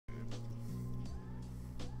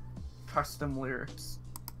custom lyrics.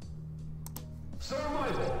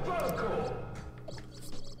 Survival, Falco.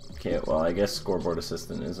 Okay, well, I guess scoreboard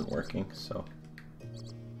assistant isn't working, so I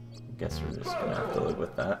guess we're just gonna have to live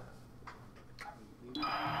with that.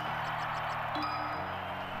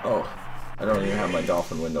 Oh, I don't even have my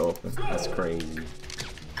dolphin window open. That's crazy.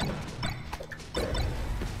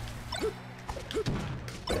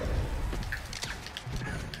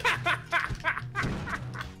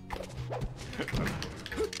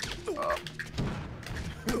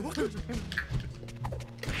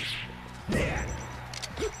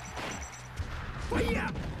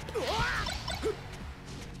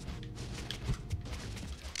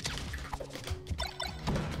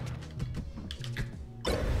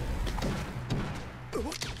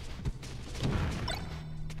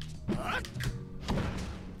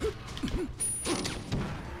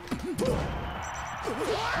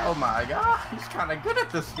 Oh my god, he's kind of good at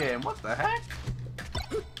this game. What the heck?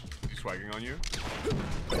 He's swagging on you?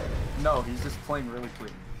 No, he's just playing really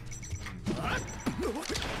clean. You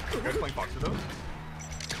guys playing Fox with those?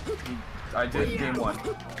 I did game 1.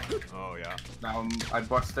 Oh yeah. Now I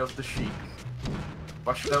bust out the sheik.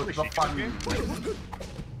 Bust out the fun.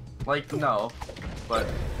 Like, no. But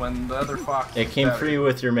when the other fox. It came free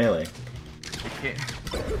with your melee. It can't.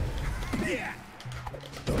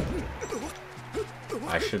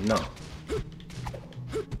 I should know.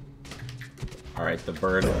 Alright, the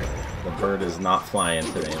bird is not flying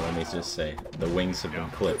today, let me just say. The wings have been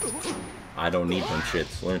clipped. I don't need them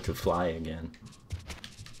shits. Learn to fly again.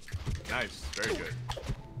 Nice, very good.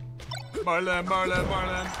 Marlin, Marlin,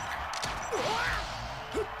 Marlin.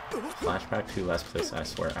 Flashback to last place, I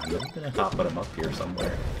swear. I'm never gonna hop but I'm up here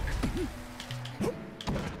somewhere.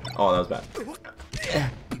 Oh, that was bad.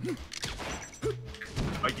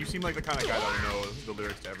 Like, you seem like the kind of guy that would know the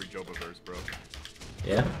lyrics to every Joba verse, bro.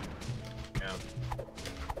 Yeah? Yeah.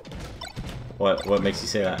 What makes you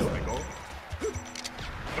say that? Michael?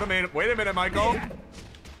 Wait a minute, Michael!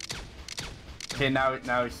 Okay, now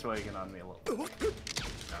he's swagging on me a little bit.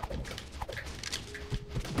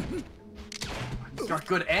 He's got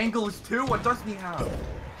good angles too. What doesn't he have?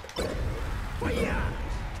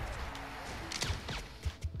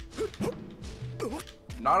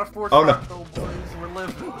 Not a force oh, no. though, boys. We're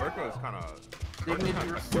living. Berk is kind of. Dignity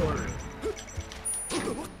restored.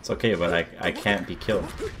 It's okay, but I can't be killed.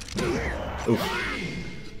 Oof.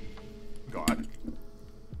 God.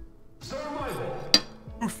 Survival.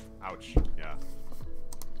 Oof. Ouch. Yeah.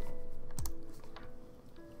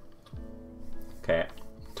 Okay,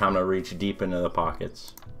 time to reach deep into the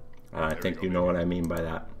pockets. I think you know what I mean by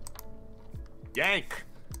that. Yank!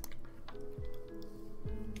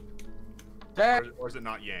 Or is it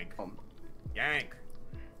not yank? Yank!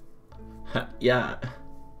 Yeah.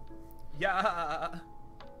 Yeah!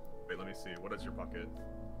 Wait, let me see. What is your bucket?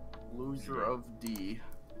 Loser of D.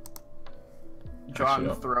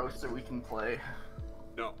 John, throw so we can play.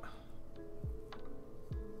 No.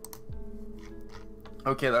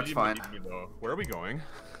 Okay, that's fine. Where are we going?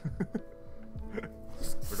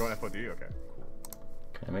 We're going FOD? Okay.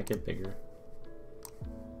 Can I make it bigger?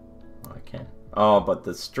 Oh, I can. Oh, but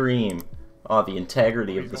the stream. Oh, the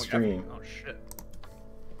integrity of the stream. Oh, shit.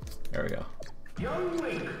 There we go. Young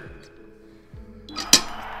Yink.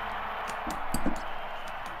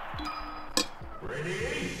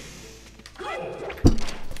 Ready? Go!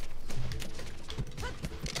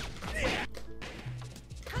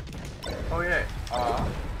 Oh yeah.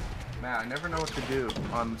 Man, I never know what to do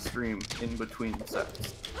on the stream in between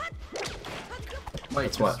sets.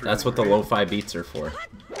 That's what the lo-fi beats are for.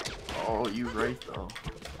 Oh, you right though.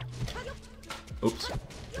 Oops.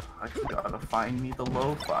 I gotta find me the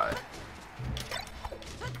lo-fi.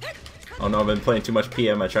 Oh no, I've been playing too much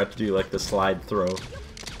PM. I tried to do like the slide throw.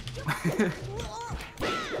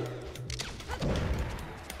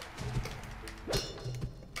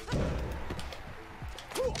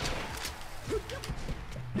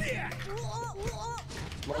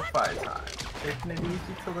 Lo-fi time. Taking it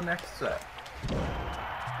easy till the next set.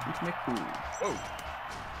 Keep me cool. Whoa.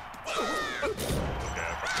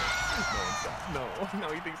 No,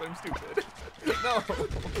 he thinks I'm stupid. No.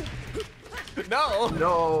 No.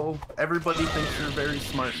 No. Everybody thinks you're very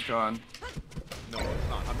smart, John. No, it's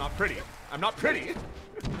not. I'm not pretty. I'm not pretty.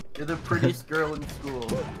 You're the prettiest girl in school.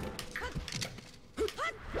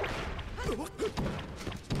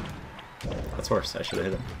 That's worse. I should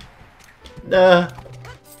have hit him. Nah.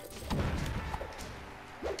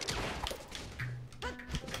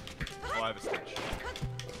 Oh, I have a stitch.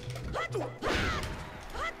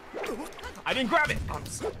 I didn't grab it! I'm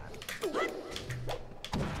so bad.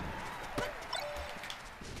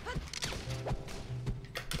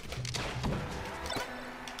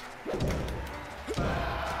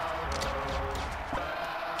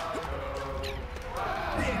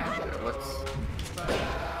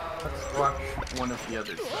 one of the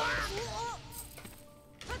other sides.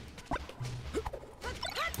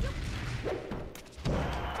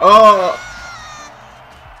 Oh!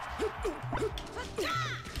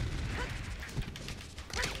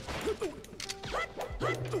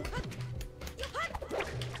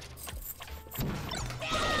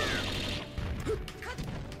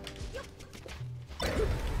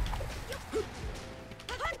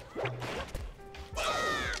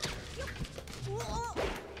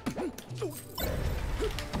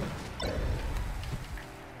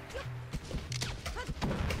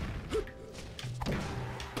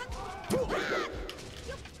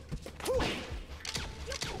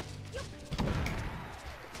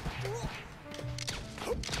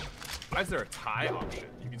 Why is there a tie option?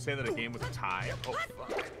 You can say that a game was a tie. Oh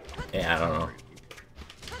fuck. Yeah, I don't know.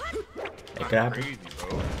 It could happen. Crazy,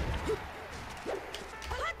 bro.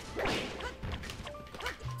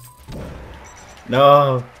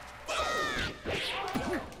 No.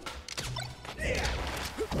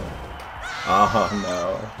 Oh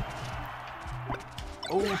no.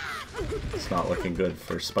 Oh, It's not looking good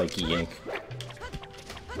for Spiky Yink.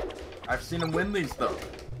 I've seen him win these though.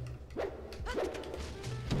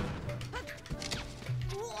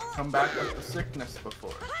 Come back with the sickness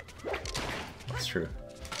before. It's true.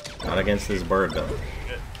 Not against this bird though.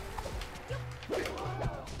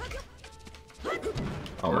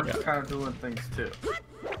 Oh my Berk's god. kind of doing things too.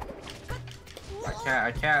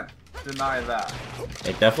 I can't deny that.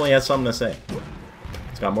 It definitely has something to say.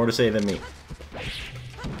 It's got more to say than me.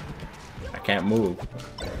 I can't move.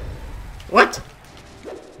 What?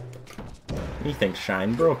 He thinks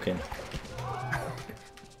Shine broken.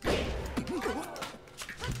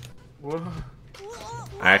 Whoa.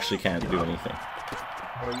 I actually can't do anything.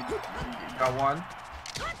 Oh, you got one?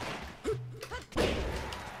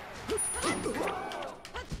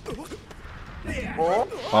 Oh.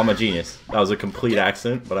 Oh, I'm a genius. That was a complete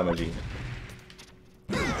accident, but I'm a genius.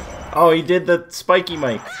 Oh, he did the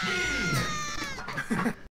SpikeyMike.